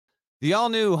The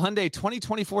all-new Hyundai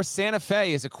 2024 Santa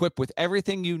Fe is equipped with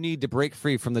everything you need to break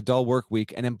free from the dull work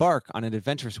week and embark on an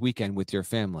adventurous weekend with your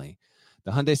family.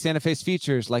 The Hyundai Santa Fe's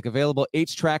features like available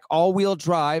H-Track all-wheel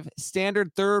drive,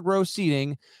 standard third-row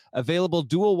seating, available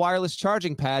dual wireless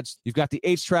charging pads. You've got the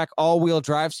H-Track all-wheel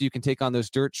drive so you can take on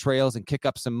those dirt trails and kick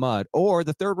up some mud. Or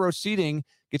the third-row seating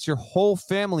gets your whole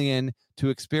family in to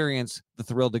experience the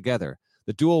thrill together.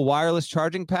 The dual wireless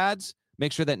charging pads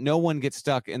make sure that no one gets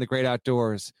stuck in the great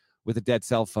outdoors with a dead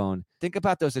cell phone. Think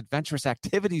about those adventurous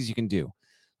activities you can do.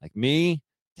 Like me,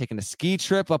 taking a ski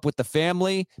trip up with the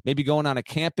family, maybe going on a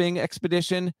camping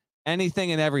expedition,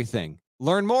 anything and everything.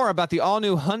 Learn more about the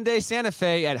all-new Hyundai Santa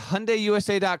Fe at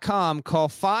HyundaiUSA.com. Call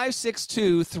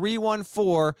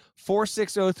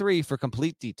 562-314-4603 for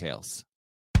complete details.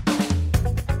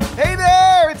 Hey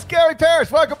there, it's Gary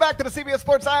Parrish. Welcome back to the CBS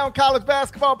Sports Eye on College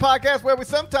Basketball Podcast, where we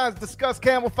sometimes discuss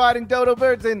camel fighting, dodo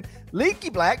birds, and leaky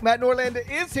black. Matt Norlander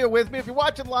is here with me. If you're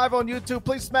watching live on YouTube,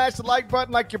 please smash the like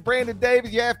button like you're Brandon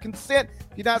Davis. You have consent.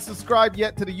 If you're not subscribed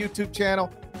yet to the YouTube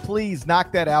channel, please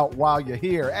knock that out while you're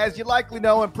here. As you likely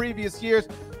know, in previous years,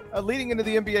 leading into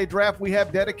the NBA draft, we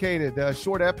have dedicated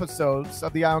short episodes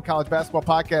of the Eye on College Basketball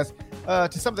Podcast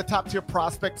to some of the top-tier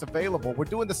prospects available. We're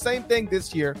doing the same thing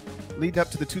this year, leading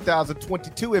up to the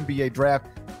 2022 NBA draft.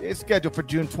 It's scheduled for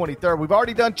June 23rd. We've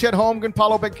already done Chet Holmgren,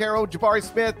 Paulo Banchero, Jabari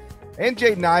Smith, and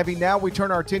Jaden Ivey. Now we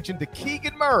turn our attention to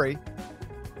Keegan Murray,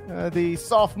 the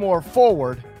sophomore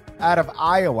forward out of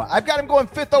Iowa. I've got him going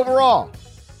 5th overall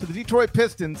to the Detroit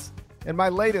Pistons in my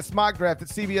latest mock draft at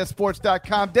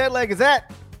CBSSports.com. Dead leg is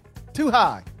at too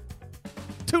high,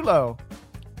 too low,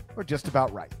 or just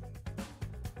about right.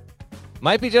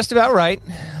 Might be just about right.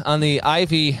 On the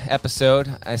Ivy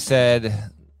episode, I said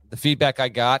the feedback I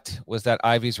got was that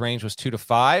Ivy's range was 2 to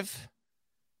 5.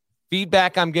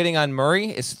 Feedback I'm getting on Murray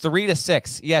is 3 to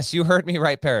 6. Yes, you heard me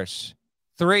right, Parrish.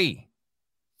 3,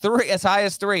 as high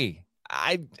as 3.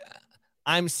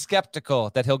 I'm skeptical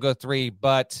that he'll go 3,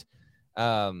 but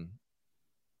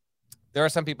there are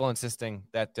some people insisting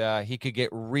that he could get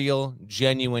real,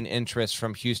 genuine interest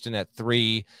from Houston at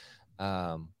 3.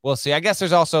 We'll see. I guess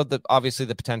there's also obviously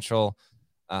the potential.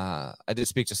 I did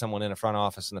speak to someone in a front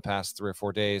office in the past 3 or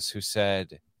 4 days who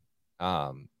said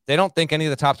they don't think any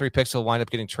of the top 3 picks will wind up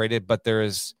getting traded, but there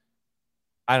is,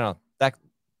 I don't know,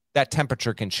 that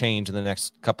temperature can change in the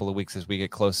next couple of weeks as we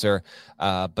get closer.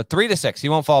 But 3 to 6, he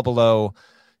won't fall below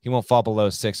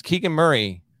 6. Keegan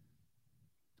Murray,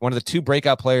 one of the 2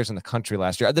 breakout players in the country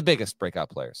last year, the biggest breakout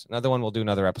players. Another one we'll do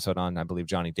another episode on, I believe,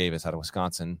 Johnny Davis out of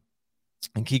Wisconsin.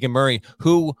 And Keegan Murray,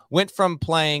 who went from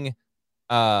playing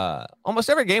almost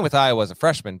every game with Iowa as a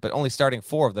freshman, but only starting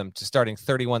 4 of them, to starting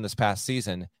 31 this past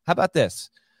season. How about this?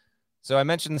 So I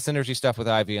mentioned the Synergy stuff with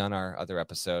Ivy on our other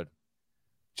episode.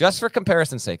 Just for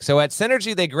comparison's sake. So at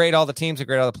Synergy, they grade all the teams, they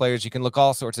grade all the players. You can look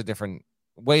all sorts of different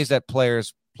ways that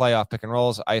players play off pick and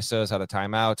rolls, ISOs, out of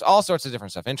timeouts, all sorts of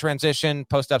different stuff. In transition,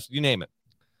 post-ups, you name it.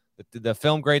 The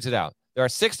film grades it out. There are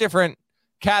 6 different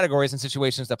categories and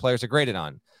situations that players are graded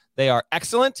on. They are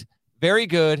excellent, very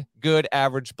good, good,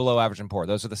 average, below average, and poor.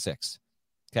 Those are the 6.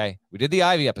 Okay. We did the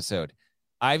Ivy episode.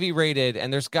 Ivy rated,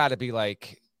 and there's got to be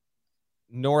like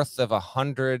north of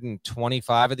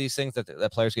 125 of these things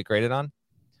that players get graded on.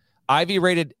 Ivy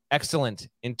rated excellent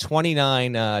in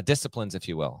 29 disciplines, if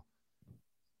you will.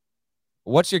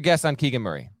 What's your guess on Keegan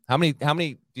Murray? How many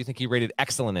do you think he rated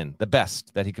excellent in? The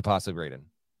best that he could possibly rate in?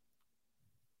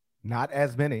 Not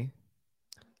as many.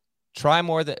 Try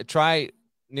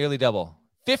nearly double.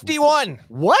 51.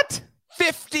 What?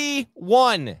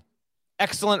 51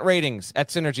 excellent ratings at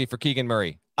Synergy for Keegan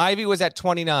Murray. Ivy was at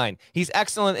 29. He's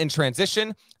excellent in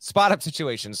transition, spot-up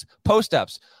situations,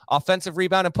 post-ups, offensive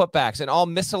rebound and putbacks, and all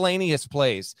miscellaneous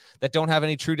plays that don't have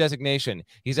any true designation.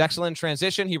 He's excellent in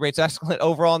transition. He rates excellent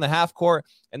overall in the half court,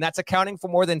 and that's accounting for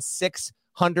more than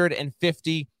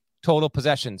 650 total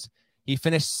possessions. He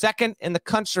finished 2nd in the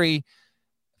country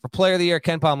for Player of the Year at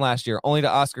KenPom last year, only to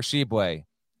Oscar Tshiebwe.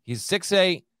 He's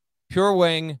 6'8", pure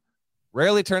wing,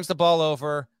 rarely turns the ball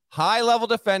over, high-level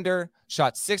defender,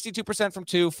 shot 62% from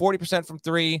 2, 40% from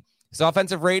 3. His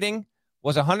offensive rating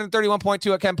was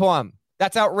 131.2 at KenPom.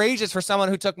 That's outrageous for someone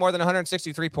who took more than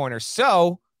 163 pointers.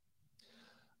 So,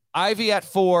 Ivy at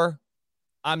 4,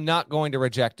 I'm not going to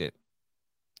reject it.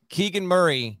 Keegan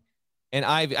Murray and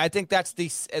Ivy, I think that's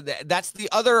the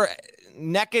other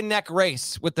neck and neck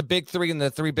race with the big 3 and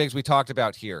the 3 bigs we talked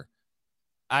about here.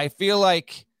 I feel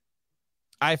like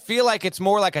it's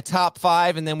more like a top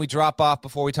 5, and then we drop off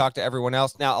before we talk to everyone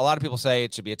else. Now, a lot of people say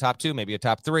it should be a top 2, maybe a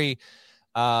top 3.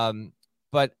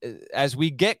 But as we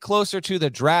get closer to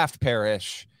the draft,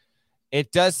 Parrish,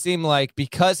 it does seem like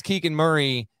because Keegan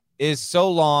Murray is so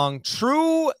long,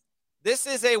 true This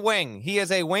is a wing. He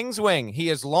is a wing's wing. He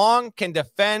is long, can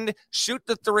defend, shoot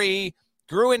the three,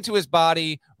 grew into his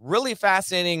body. Really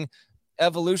fascinating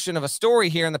evolution of a story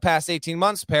here in the past 18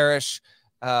 months, Parrish.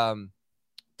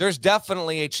 There's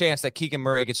definitely a chance that Keegan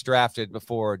Murray gets drafted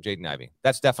before Jaden Ivey.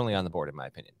 That's definitely on the board, in my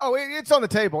opinion. Oh, it's on the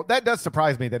table. That does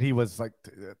surprise me that he was like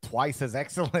twice as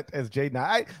excellent as Jaden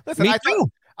Ivey. Listen,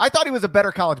 I thought he was a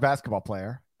better college basketball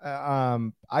player.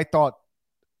 I thought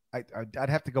I'd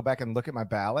have to go back and look at my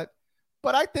ballot,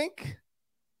 but I think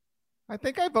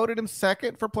I voted him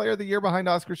second for Player of the Year behind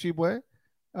Oscar Tshiebwe,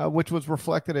 which was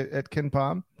reflected at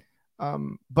KenPom.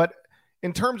 But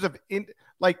in terms of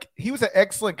he was an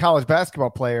excellent college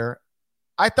basketball player.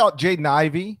 I thought Jaden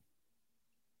Ivey,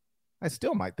 I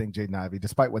still might think Jaden Ivey,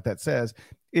 despite what that says,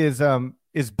 is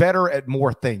better at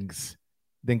more things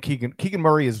than Keegan. Keegan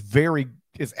Murray is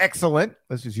excellent.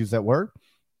 Let's just use that word,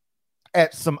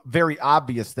 at some very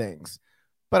obvious things.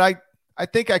 But I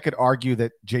think I could argue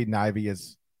that Jaden Ivey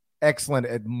is excellent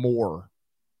at more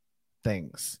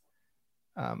things.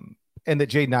 And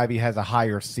that Jaden Ivey has a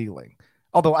higher ceiling.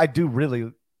 Although I do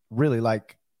really, really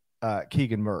like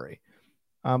Keegan Murray.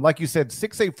 Like you said,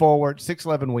 6'8" forward,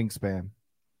 6'11" wingspan.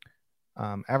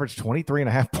 Averaged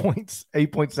 23.5 points,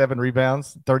 8.7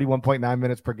 rebounds, 31.9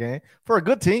 minutes per game for a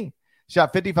good team.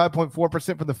 Shot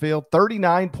 55.4% from the field,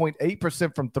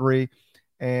 39.8% from three,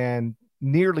 and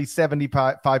nearly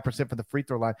 75% from the free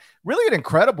throw line. Really an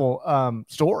incredible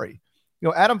story.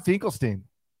 Adam Finkelstein,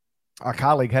 our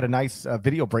colleague, had a nice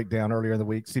video breakdown earlier in the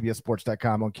week,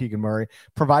 CBSSports.com, on Keegan Murray,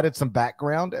 provided some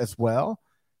background as well.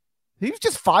 He was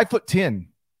just 5'10"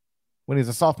 when he was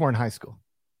a sophomore in high school.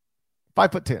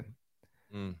 5'10".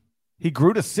 He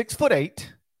grew to 6'8"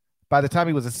 by the time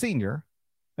he was a senior.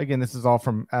 Again, this is all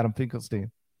from Adam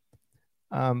Finkelstein.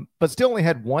 But still only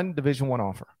had one Division I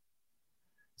offer.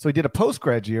 So he did a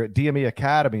post-grad year at DME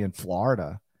Academy in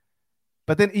Florida.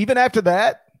 But then even after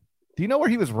that, do you know where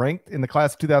he was ranked in the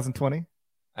class of 2020?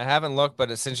 I haven't looked,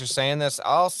 but since you're saying this,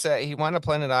 I'll say he wound up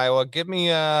playing at Iowa. Give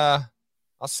me, I'll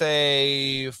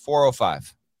say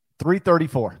 405.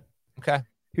 334. Okay.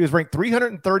 He was ranked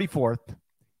 334th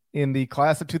in the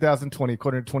class of 2020,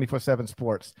 according to 24/7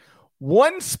 Sports.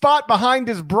 One spot behind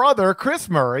his brother, Chris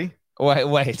Murray.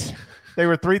 Wait. They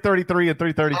were 333 and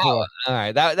 334. Oh, all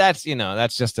right. That's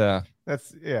just a.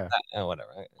 That's whatever.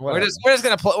 We're just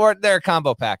gonna play. They're a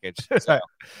combo package. So.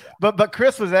 But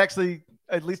Chris was actually,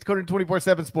 at least according to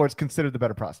 24/7 Sports, considered the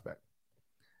better prospect.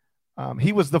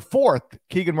 He was the fourth.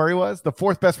 Keegan Murray was the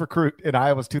fourth best recruit in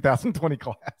Iowa's 2020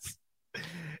 class,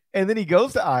 and then he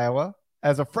goes to Iowa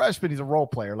as a freshman. He's a role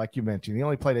player, like you mentioned. He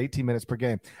only played 18 minutes per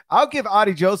game. I'll give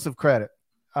Adi Joseph credit.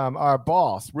 Our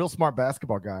boss, real smart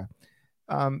basketball guy.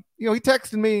 He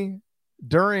texted me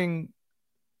during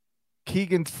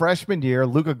Keegan's freshman year,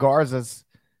 Luka Garza's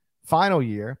final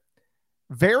year,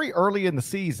 very early in the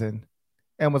season,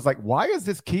 and was like, why is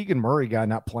this Keegan Murray guy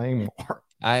not playing more?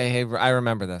 I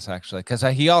remember this, actually, because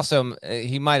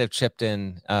he might have chipped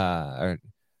in or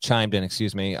chimed in,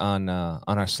 excuse me, on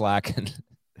our Slack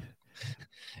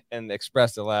and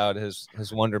expressed aloud his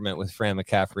wonderment with Fran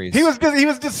McCaffrey's. He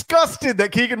was disgusted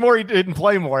that Keegan Murray didn't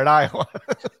play more at Iowa.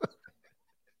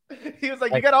 He was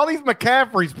like, you got all these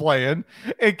McCaffreys playing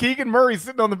and Keegan Murray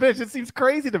sitting on the bench. It seems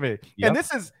crazy to me. Yep.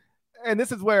 And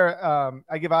this is where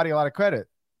I give Adi a lot of credit.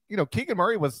 Keegan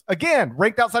Murray was, again,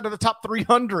 ranked outside of the top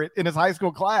 300 in his high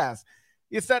school class.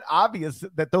 It's that obvious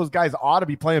that those guys ought to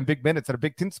be playing big minutes at a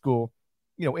Big Ten school,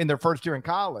 in their first year in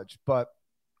college. But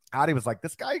Adi was like,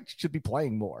 this guy should be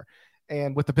playing more.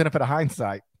 And with the benefit of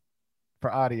hindsight,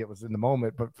 for Adi, it was in the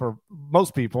moment. But for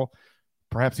most people,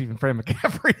 perhaps even Fran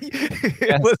McCaffrey,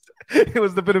 it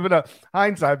was the benefit of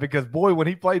hindsight, because boy, when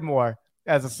he played more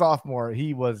as a sophomore,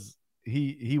 he was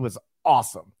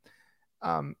awesome.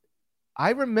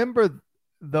 I remember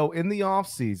though in the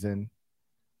offseason,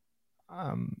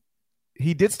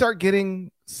 he did start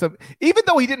getting some, even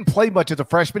though he didn't play much as a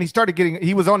freshman,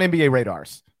 he was on NBA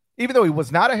radars. Even though he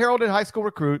was not a heralded high school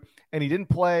recruit and he didn't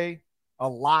play a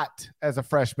lot as a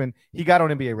freshman, he got on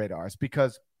NBA radars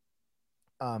because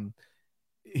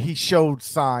he showed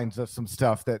signs of some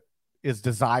stuff that is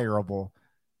desirable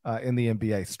in the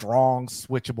NBA. Strong,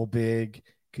 switchable big,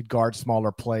 could guard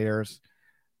smaller players.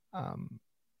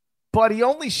 But he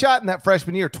only shot in that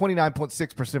freshman year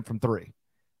 29.6% from three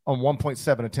on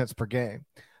 1.7 attempts per game.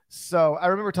 So I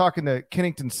remember talking to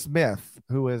Kennington Smith,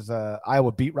 who is an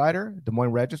Iowa beat writer, Des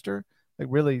Moines Register, like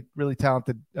really, really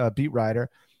talented beat writer.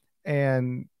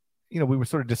 And, we were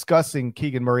sort of discussing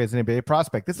Keegan Murray as an NBA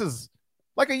prospect. This is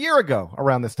like a year ago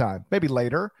around this time, maybe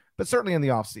later, but certainly in the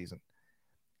offseason.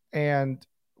 And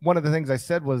one of the things I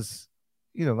said was,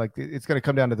 it's going to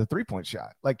come down to the 3-point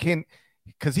shot. Like, can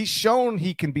because he's shown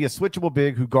he can be a switchable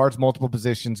big who guards multiple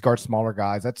positions, guards smaller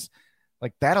guys. That's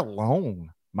like that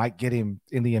alone might get him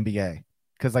in the NBA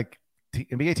because like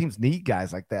NBA teams need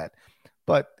guys like that.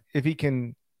 But if he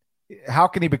can, how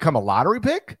can he become a lottery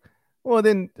pick? Well,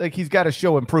 then like he's got to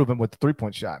show improvement with the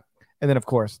 3-point shot. And then of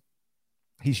course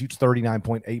he shoots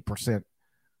 39.8%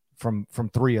 from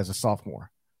three as a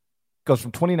sophomore. Goes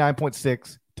from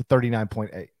 29.6 to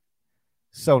 39.8.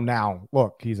 So now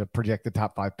look, he's a projected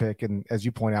top 5 pick. And as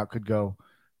you point out, could go,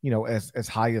 as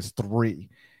high as 3.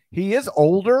 He is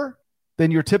older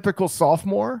than your typical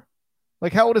sophomore.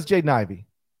 Like how old is Jaden Ivey?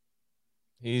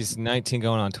 He's 19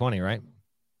 going on 20, right?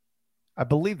 I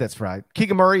believe that's right.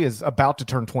 Keegan Murray is about to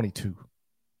turn 22.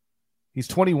 He's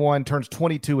 21, turns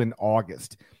 22 in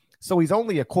August. So he's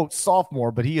only a, quote,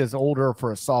 sophomore, but he is older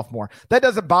for a sophomore. That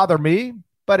doesn't bother me,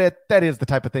 but that is the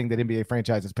type of thing that NBA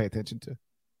franchises pay attention to.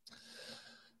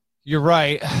 You're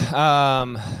right. I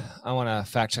want to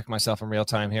fact check myself in real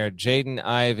time here. Jaden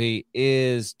Ivey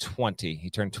is 20. He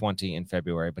turned 20 in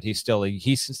February, but he's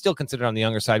still considered on the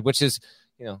younger side, which is,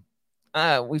 we've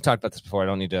talked about this before. I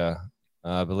don't need to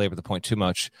belabor the point too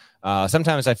much.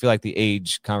 Sometimes I feel like the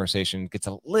age conversation gets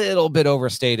a little bit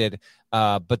overstated,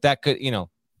 but that could,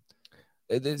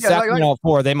 Sacramento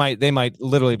 4, they might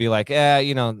literally be like,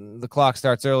 the clock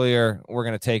starts earlier. We're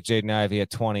going to take Jaden Ivey at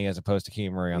 20 as opposed to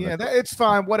Keegan Murray. It's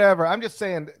fine. Whatever. I'm just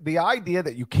saying the idea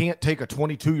that you can't take a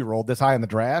 22-year-old this high in the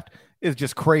draft is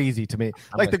just crazy to me.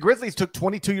 Like the Grizzlies took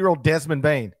 22-year-old Desmond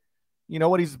Bane. You know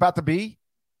what he's about to be?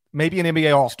 Maybe an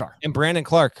NBA All-Star. And Brandon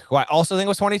Clark, who I also think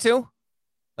was 22.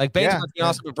 Like Bane's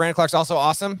awesome, but Brandon Clark's also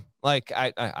awesome. Like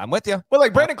I'm with you. Well,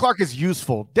 like Brandon Clark is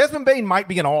useful. Desmond Bane might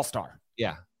be an All-Star.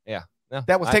 Yeah. No,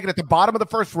 that was taken at the bottom of the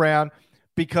first round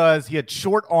because he had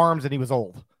short arms and he was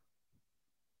old.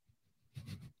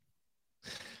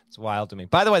 It's wild to me.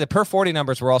 By the way, the per 40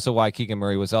 numbers were also why Keegan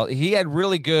Murray was he had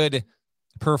really good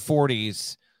per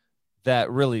 40s that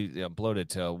really bloated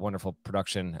to wonderful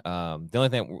production. The only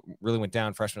thing that really went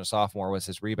down freshman to sophomore was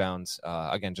his rebounds.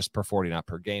 Again, just per 40, not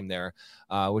per game there,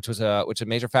 which was a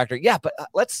major factor. Yeah, but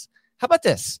how about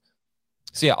this?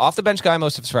 So yeah, off the bench guy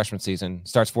most of his freshman season,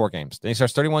 starts 4 games. Then he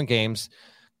starts 31 games,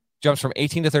 jumps from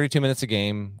 18 to 32 minutes a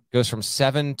game, goes from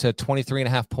 7 to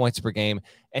 23.5 points per game,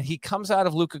 and he comes out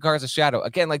of Luka Garza's shadow.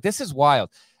 Again, like this is wild.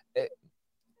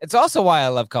 It's also why I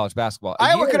love college basketball.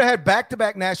 Iowa could have had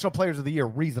back-to-back National Players of the Year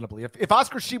reasonably. If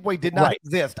Oscar Tshiebwe did not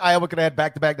exist, Iowa could have had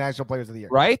back-to-back National Players of the Year.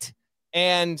 Right?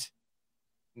 And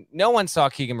no one saw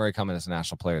Keegan Murray come in as a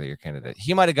National Player of the Year candidate.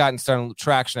 He might have gotten some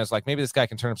traction as like, maybe this guy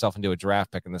can turn himself into a draft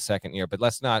pick in the second year, but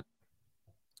let's not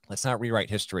rewrite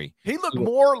history. He looked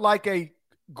more like a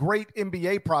great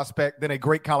NBA prospect than a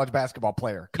great college basketball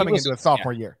player coming into a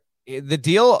sophomore year. The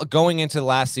deal going into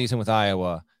last season with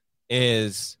Iowa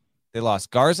is they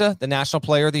lost Garza, the National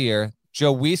Player of the Year,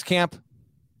 Joe Wieskamp,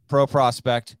 pro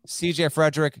prospect, CJ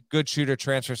Frederick, good shooter,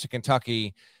 transfers to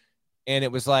Kentucky, and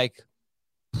it was like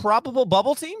probable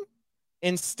bubble team.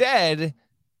 Instead,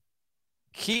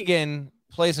 Keegan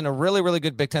plays in a really, really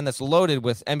good Big Ten that's loaded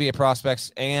with NBA prospects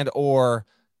and or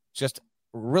just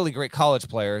really great college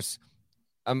players.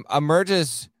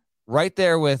 Emerges right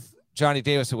there with Johnny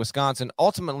Davis at Wisconsin,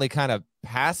 ultimately kind of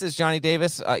passes Johnny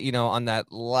Davis, on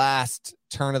that last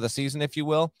turn of the season, if you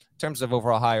will, in terms of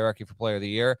overall hierarchy for Player of the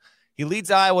Year. He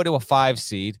leads Iowa to a 5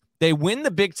 seed. They win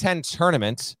the Big Ten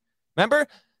tournament. Remember,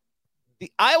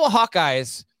 the Iowa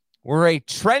Hawkeyes were a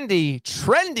trendy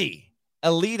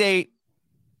Elite 8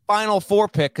 Final Four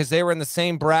pick because they were in the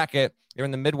same bracket. They were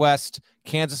in the Midwest.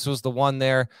 Kansas was the one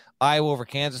there. Iowa over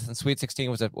Kansas in Sweet 16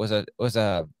 was a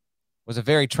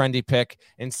very trendy pick.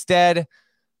 Instead,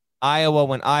 Iowa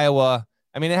went Iowa.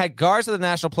 I mean, it had Garza, the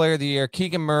National Player of the Year,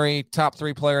 Keegan Murray, top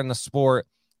 3 player in the sport,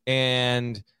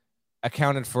 and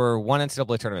accounted for 1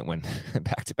 NCAA tournament win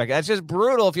back to back. That's just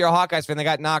brutal if you're a Hawkeyes fan. They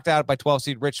got knocked out by 12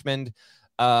 seed Richmond.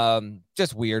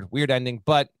 Just weird ending,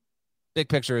 but big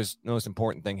picture is the most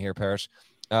important thing here, Parrish.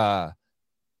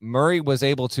 Murray was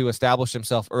able to establish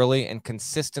himself early and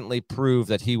consistently prove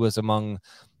that he was among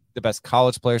the best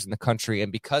college players in the country.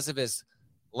 And because of his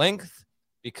length,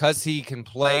 because he can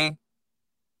play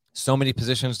so many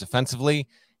positions defensively,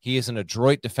 he is an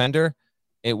adroit defender.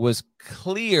 It was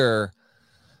clear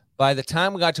by the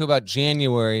time we got to about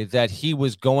January that he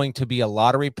was going to be a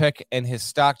lottery pick, and his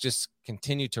stock just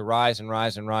continued to rise and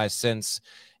rise and rise since.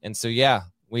 And so, yeah,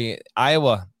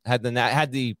 Iowa had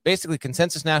the basically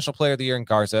consensus National Player of the Year in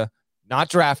Garza, not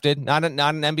drafted, not an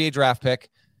NBA draft pick.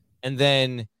 And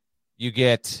then you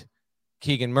get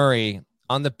Keegan Murray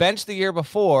on the bench the year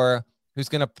before, who's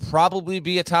going to probably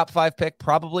be a top 5 pick.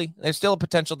 Probably. There's still a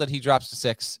potential that he drops to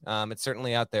 6. It's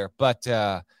certainly out there, but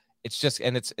It's just,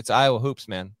 and it's Iowa hoops,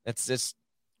 man. It's just,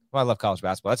 well, I love college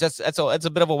basketball. It's a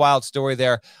bit of a wild story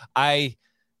there. I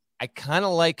kind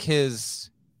of like his.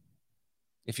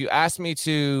 If you ask me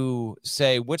to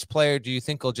say which player do you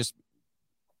think will just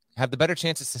have the better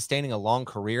chance of sustaining a long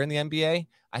career in the NBA,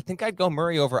 I think I'd go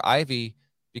Murray over Ivy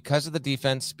because of the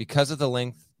defense, because of the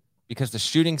length, because the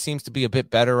shooting seems to be a bit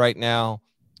better right now.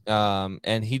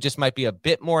 And he just might be a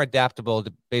bit more adaptable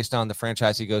based on the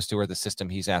franchise he goes to or the system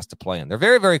he's asked to play in. They're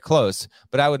very, very close,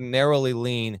 but I would narrowly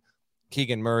lean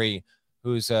Keegan Murray,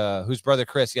 whose brother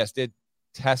Chris, yes, did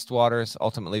test waters,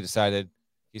 ultimately decided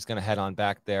he's going to head on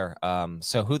back there.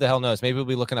 So who the hell knows? Maybe we'll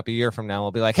be looking up a year from now.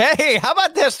 We'll be like, hey, how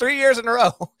about this? 3 years in a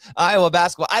row, Iowa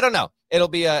basketball. I don't know. It'll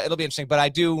be interesting, but I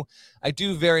do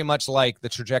very much like the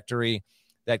trajectory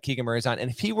that Keegan Murray's on.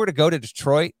 And if he were to go to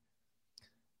Detroit,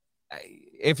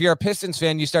 if you're a Pistons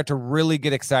fan, you start to really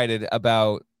get excited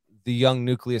about the young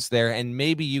nucleus there. And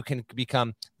maybe you can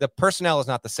become, the personnel is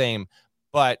not the same,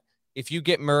 but if you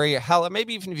get Murray, hell,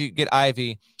 maybe even if you get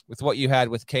Ivy, with what you had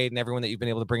with Cade and everyone that you've been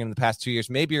able to bring in the past 2 years,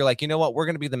 maybe you're like, you know what, we're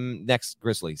going to be the next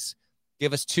Grizzlies.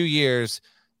 Give us 2 years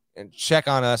and check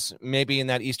on us. Maybe in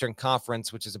that Eastern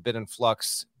Conference, which is a bit in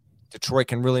flux, Detroit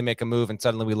can really make a move, and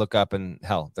suddenly we look up and,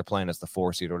 hell, they're playing as the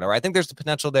 4 seed or whatever. I think there's the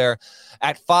potential there.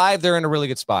 At 5, they're in a really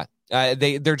good spot.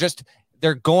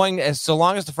 They're going, as so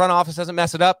long as the front office doesn't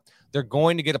mess it up, they're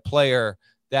going to get a player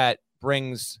that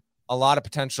brings a lot of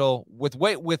potential with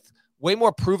way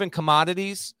more proven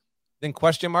commodities than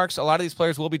question marks. A lot of these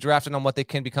players will be drafted on what they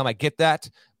can become. I get that,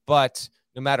 but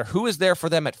no matter who is there for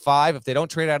them at 5, if they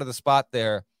don't trade out of the spot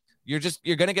there, you're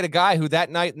going to get a guy who that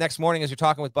night, next morning, as you're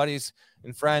talking with buddies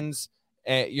and friends,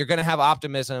 you're going to have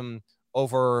optimism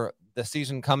over the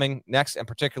season coming next, and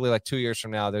particularly like 2 years from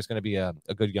now, there's going to be a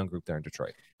good young group there in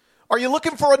Detroit. Are you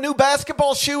looking for a new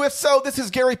basketball shoe? If so, this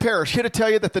is Gary Parrish here to tell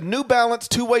you that the New Balance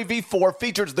 2-Way V4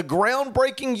 features the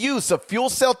groundbreaking use of fuel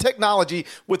cell technology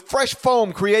with fresh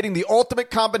foam, creating the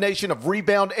ultimate combination of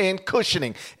rebound and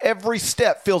cushioning. Every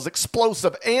step feels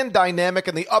explosive and dynamic,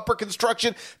 and the upper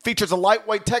construction features a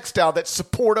lightweight textile that's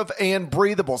supportive and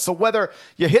breathable. So whether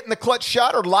you're hitting the clutch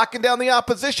shot or locking down the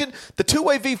opposition, the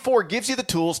 2-Way V4 gives you the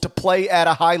tools to play at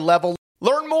a high level.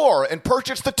 Learn more and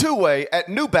purchase the 2-Way at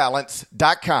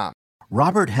newbalance.com.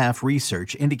 Robert Half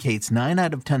research indicates 9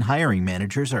 out of 10 hiring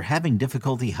managers are having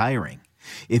difficulty hiring.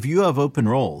 If you have open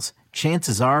roles,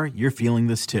 chances are you're feeling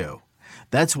this too.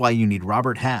 That's why you need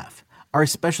Robert Half. Our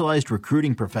specialized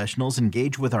recruiting professionals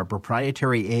engage with our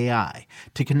proprietary AI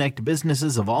to connect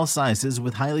businesses of all sizes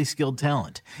with highly skilled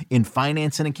talent in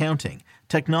finance and accounting,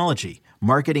 technology,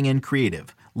 marketing and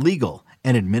creative, legal,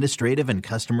 and administrative and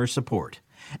customer support.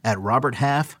 At Robert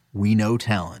Half, we know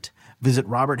talent. Visit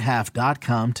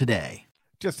roberthalf.com today.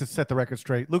 Just to set the record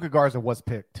straight, Luka Garza was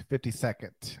picked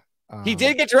 52nd. He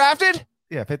did get drafted?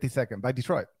 Yeah, 52nd by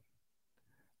Detroit.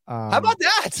 How about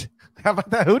that? How about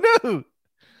that? Who knew?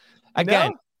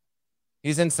 Again,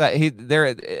 he's inside.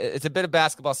 It's a bit of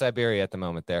basketball Siberia at the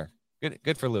moment there.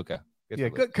 Good for Luka.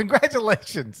 Good.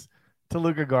 Congratulations to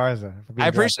Luka Garza. I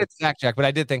appreciate the fact check, but I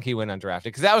did think he went undrafted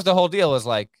because that was the whole deal. Was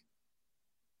like,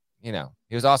 he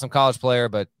was an awesome college player,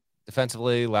 but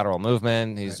defensively, lateral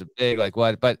movement, he's big, like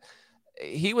what? But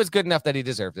he was good enough that he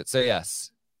deserved it. So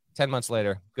yes, 10 months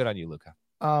later, good on you, Luka.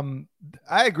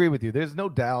 I agree with you. There's no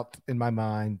doubt in my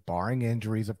mind, barring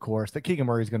injuries, of course, that Keegan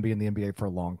Murray is going to be in the NBA for a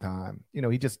long time.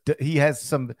 He has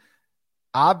some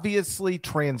obviously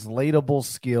translatable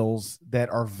skills that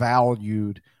are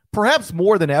valued perhaps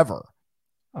more than ever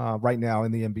right now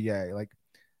in the NBA. Like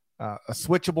a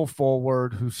switchable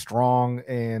forward who's strong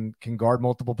and can guard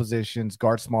multiple positions,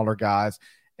 guard smaller guys,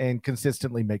 and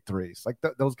consistently make threes. Like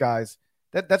those guys,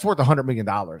 that's worth $100 million,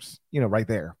 right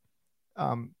there.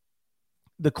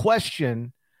 The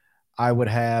question I would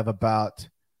have about,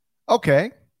 okay,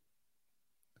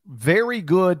 very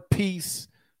good piece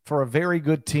for a very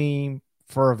good team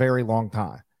for a very long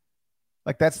time.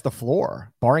 Like that's the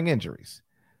floor, barring injuries.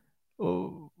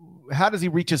 How does he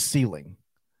reach his ceiling?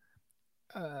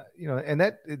 And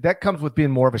that comes with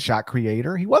being more of a shot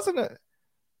creator. He wasn't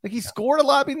he scored a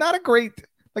lot. I mean, not a great,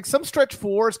 like some stretch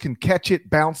fours can catch it,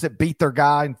 bounce it, beat their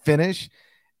guy and finish.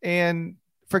 And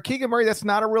for Keegan Murray, that's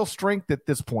not a real strength at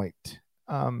this point.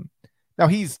 Now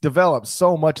he's developed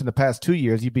so much in the past 2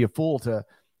 years. You'd be a fool to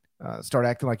start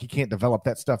acting like he can't develop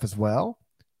that stuff as well.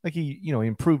 Like he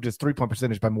improved his 3-point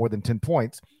percentage by more than 10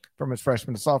 points from his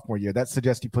freshman to sophomore year. That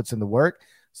suggests he puts in the work.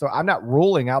 So I'm not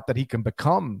ruling out that he can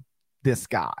become this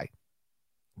guy,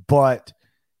 but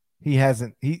he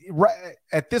hasn't.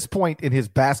 At this point in his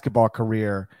basketball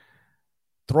career,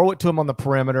 throw it to him on the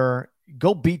perimeter,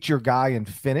 go beat your guy and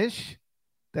finish.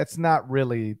 That's not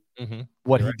really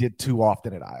what he did too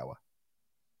often at Iowa.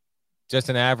 Just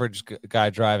an average guy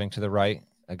driving to the right.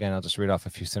 Again, I'll just read off a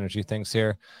few synergy things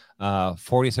here.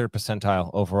 43rd percentile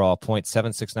overall,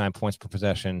 0.769 points per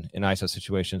possession in ISO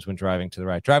situations when driving to the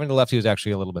right. Driving to the left, he was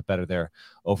actually a little bit better there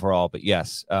overall. But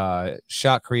yes,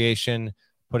 shot creation,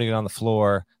 putting it on the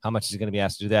floor, how much is he going to be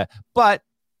asked to do that? But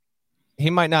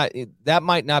that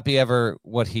might not be ever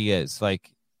what he is.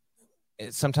 Like,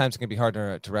 sometimes it can be hard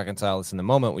to reconcile this in the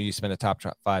moment when you spend a top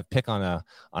 5 pick on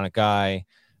a guy.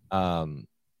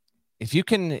 If you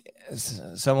can,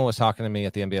 someone was talking to me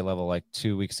at the NBA level like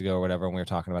 2 weeks ago or whatever, and we were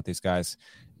talking about these guys,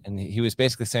 and he was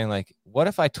basically saying, like, what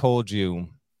if I told you,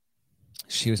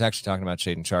 she was actually talking about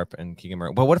Shaedon Sharpe and Keegan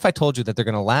Murray. Well, what if I told you that they're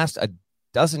going to last a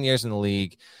dozen years in the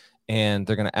league and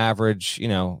they're going to average,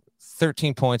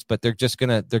 13 points, but they're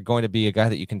going to be a guy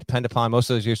that you can depend upon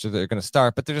most of those years, so they're going to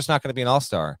start, but they're just not going to be an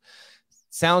all-star.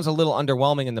 Sounds a little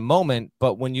underwhelming in the moment,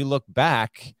 but when you look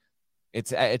back,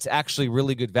 it's actually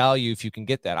really good value if you can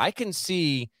get that. I can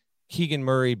see Keegan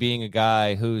Murray being a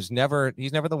guy he's never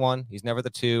the 1, he's never the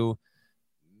 2,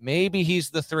 maybe he's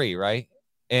the 3, right?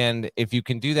 And if you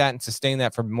can do that and sustain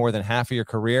that for more than half of your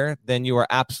career, then you are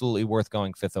absolutely worth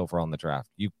going 5th overall in the draft.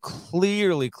 You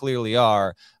clearly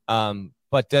are.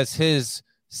 But does his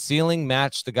ceiling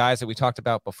match the guys that we talked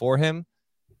about before him?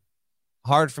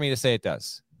 Hard for me to say it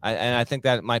does. I think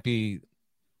that might be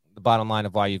the bottom line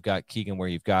of why you've got Keegan where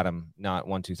you've got him, not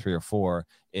 1, 2, 3, or 4,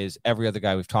 is every other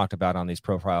guy we've talked about on these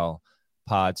profile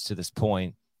pods to this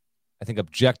point, I think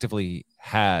objectively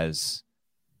has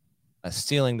a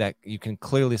ceiling that you can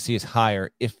clearly see is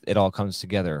higher if it all comes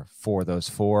together for those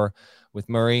 4. With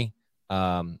Murray,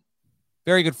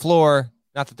 very good floor.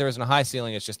 Not that there isn't a high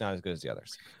ceiling, it's just not as good as the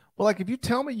others. Well, like if you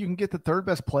tell me you can get the 3rd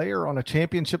best player on a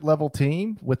championship level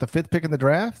team with the 5th pick in the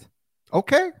draft,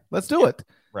 okay, let's do it.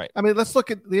 Right. I mean, let's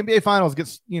look at the NBA Finals.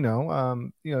 It's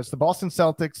the Boston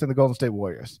Celtics and the Golden State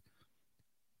Warriors.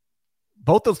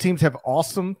 Both those teams have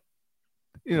awesome,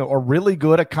 are really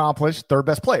good, accomplished 3rd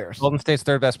best players. Golden State's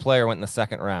 3rd best player went in the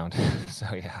 2nd round. So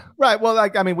yeah. Right. Well,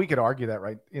 we could argue that,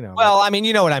 right? Well, I mean,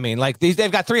 you know what I mean. Like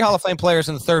they've got 3 Hall of Fame players,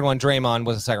 and the 3rd one, Draymond,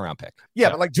 was a 2nd round pick. Yeah,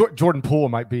 so. But like Jordan Poole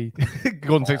might be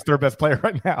Golden State's 3rd best player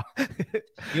right now.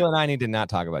 You and I need to not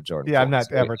talk about Jordan. Yeah, Poole, I'm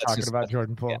not ever talking about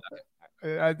Jordan Poole. Yeah.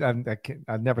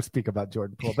 I never speak about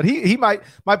Jordan Poole, but he might.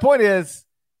 My point is,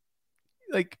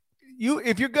 like,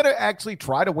 if you're going to actually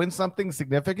try to win something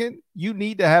significant, you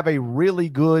need to have a really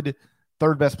good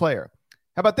 3rd best player.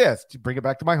 How about this? To bring it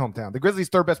back to my hometown, the Grizzlies'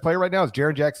 3rd best player right now is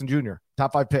Jaren Jackson Jr.,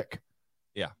 top 5 pick.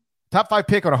 Yeah, top 5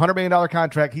 pick on a $100 million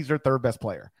contract. He's their 3rd best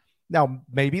player. Now,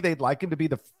 maybe they'd like him to be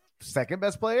the 2nd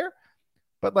best player,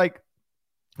 but like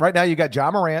right now, you got Ja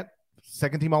Morant,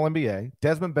 2nd team All NBA,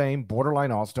 Desmond Bane,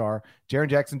 borderline All-Star, Jaren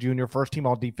Jackson Jr., 1st team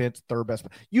All Defense, 3rd best.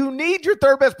 You need your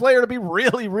 3rd best player to be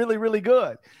really, really, really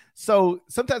good. So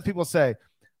sometimes people say,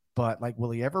 but like, will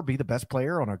he ever be the best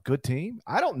player on a good team?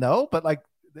 I don't know, but like,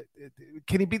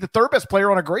 can he be the 3rd best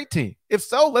player on a great team? If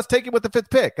so, let's take him with the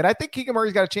 5th pick. And I think Keegan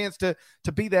Murray's got a chance to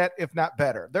be that, if not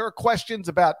better. There are questions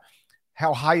about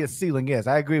how high his ceiling is.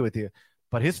 I agree with you,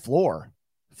 but his floor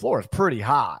is pretty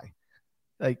high.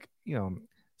 Like,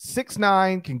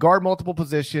 6'9", can guard multiple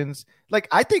positions. Like,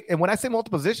 I think, and when I say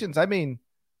multiple positions, I mean,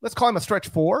 let's call him a stretch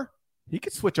 4. He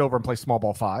could switch over and play small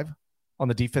ball 5 on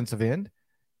the defensive end.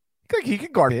 He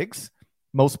could guard bigs,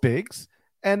 most bigs.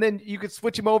 And then you could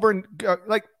switch him over and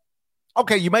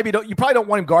okay, you probably don't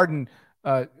want him guarding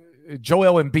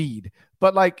Joel Embiid,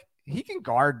 but like he can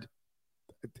guard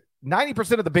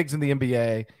 90% of the bigs in the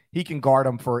NBA. He can guard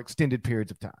them for extended periods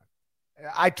of time.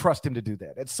 I trust him to do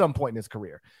that at some point in his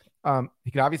career.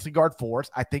 He can obviously guard 4s.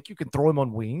 I think you can throw him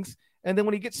on wings. And then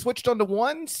when he gets switched onto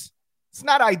 1s, it's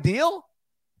not ideal,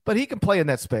 but he can play in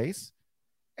that space.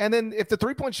 And then if the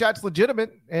 3-point shot's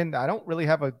legitimate, and I don't really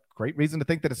have a great reason to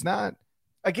think that it's not,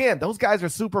 again, those guys are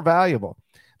super valuable.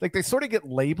 Like they sort of get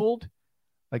labeled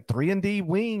like 3-and-D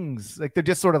wings. Like they're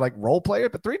just sort of like role player,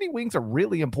 but 3-and-D wings are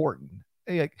really important.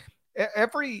 Like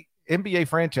every NBA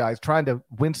franchise trying to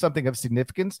win something of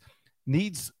significance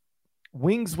needs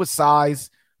wings with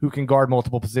size who can guard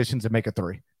multiple positions and make a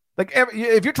 3. Like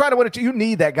if you're trying to win it, you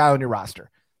need that guy on your roster.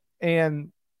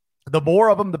 And the more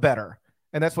of them, the better.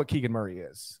 And that's what Keegan Murray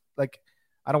is. Like,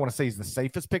 I don't want to say he's the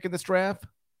safest pick in this draft,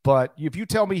 but if you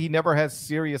tell me he never has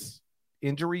serious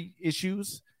injury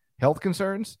issues, health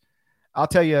concerns, I'll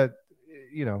tell you,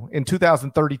 in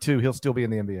 2032, he'll still be in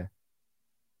the NBA.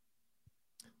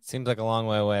 Seems like a long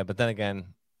way away, but then again,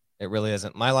 it really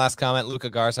isn't. My last comment, Luka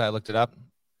Garza, I looked it up,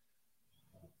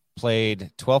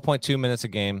 played 12.2 minutes a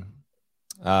game,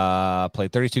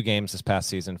 played 32 games this past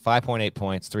season, 5.8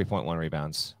 points, 3.1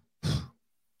 rebounds.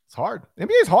 It's hard.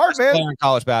 NBA is hard, man. In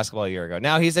college basketball a year ago.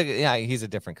 Now he's a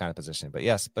different kind of position, but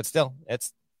yes, but still,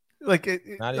 it's not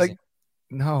easy.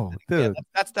 No, dude.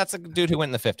 Yeah, that's a dude who went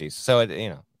in the 50s, so it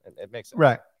makes sense.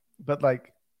 Right. But for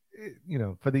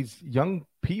these young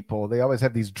people, they always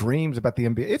have these dreams about the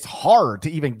NBA. It's hard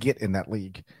to even get in that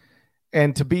league,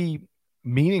 and to be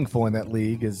meaningful in that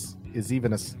league is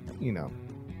even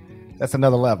that's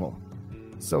another level.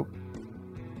 So,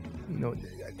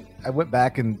 I went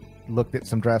back and looked at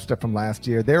some draft stuff from last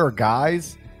year. There are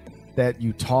guys that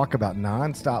you talk about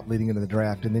nonstop leading into the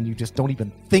draft, and then you just don't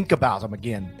even think about them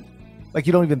again. Like,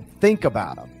 you don't even think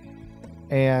about them.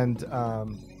 And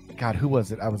God, who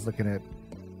was it I was looking at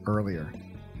earlier?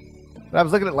 I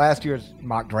was looking at last year's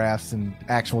mock drafts and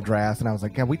actual drafts, and I was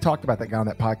like, God, we talked about that guy on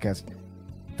that podcast.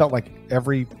 Felt like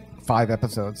every 5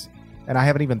 episodes, and I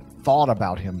haven't even thought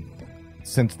about him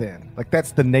since then. Like,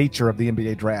 that's the nature of the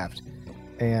NBA draft,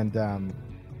 and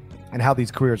how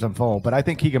these careers unfold. But I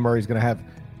think Keegan Murray is going to have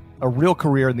a real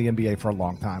career in the NBA for a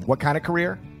long time. What kind of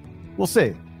career? We'll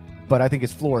see. But I think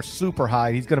his floor is super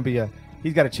high. He's got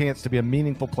a chance to be a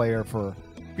meaningful player if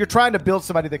you're trying to build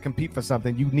somebody that compete for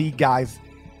something, you need guys,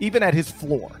 even at his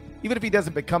floor, even if he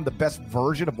doesn't become the best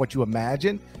version of what you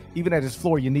imagine, even at his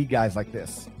floor, you need guys like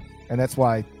this. And that's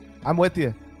why I'm with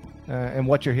you in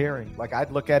what you're hearing. Like,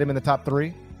 I'd look at him in the top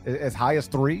 3, as high as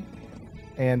 3.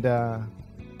 And I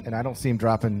don't see him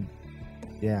dropping,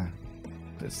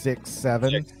 6,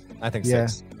 7. I think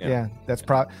 6. Yeah. That's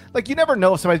probably, like, you never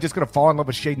know if somebody's just going to fall in love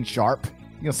with Shaedon Sharpe,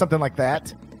 something like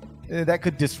that. That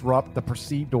could disrupt the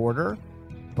perceived order.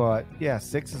 But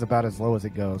 6 is about as low as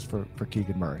it goes for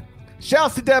Keegan Murray.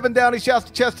 Shouts to Devin Downey. Shouts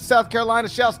to Chester, South Carolina.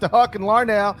 Shouts to Huck and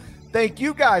Larnell. Thank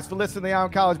you guys for listening to the Eye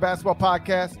on College Basketball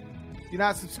Podcast. If you're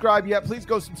not subscribed yet, please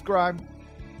go subscribe.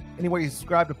 Anywhere you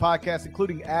subscribe to podcasts,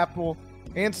 including Apple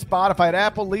and Spotify. At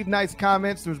Apple, leave nice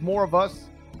comments. There's more of us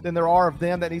than there are of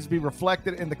them. That needs to be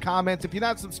reflected in the comments. If you're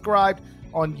not subscribed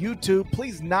on YouTube,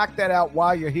 please knock that out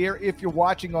while you're here if you're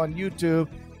watching on YouTube.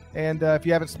 And if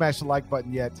you haven't smashed the like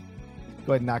button yet,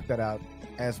 go ahead and knock that out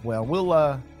as well.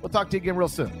 We'll talk to you again real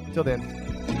soon. Until then.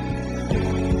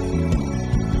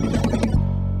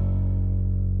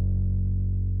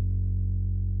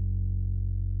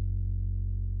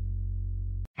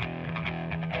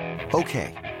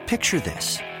 Okay, picture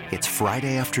this. It's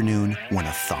Friday afternoon when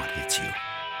a thought hits you.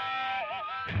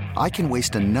 I can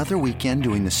waste another weekend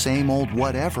doing the same old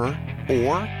whatever,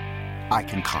 or I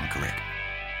can conquer it.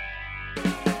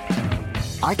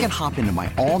 I can hop into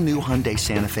my all-new Hyundai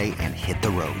Santa Fe and hit the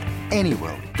road. Any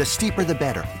road. The steeper, the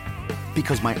better.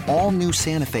 Because my all-new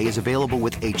Santa Fe is available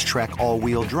with H-Track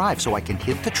all-wheel drive, so I can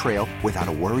hit the trail without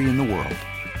a worry in the world.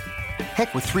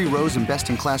 Heck, with 3 rows and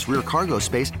best-in-class rear cargo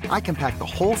space, I can pack the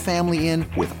whole family in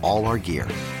with all our gear.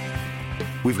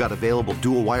 We've got available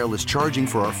dual wireless charging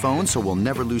for our phones, so we'll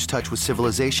never lose touch with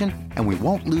civilization, and we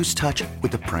won't lose touch with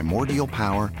the primordial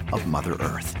power of Mother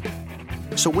Earth.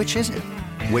 So which is it?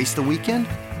 Waste the weekend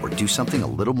or do something a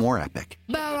little more epic?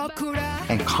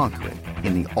 And conquer it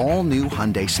in the all-new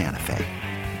Hyundai Santa Fe.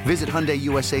 Visit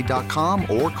HyundaiUSA.com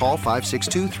or call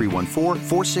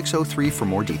 562-314-4603 for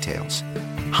more details.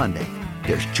 Hyundai,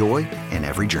 there's joy in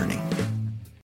every journey.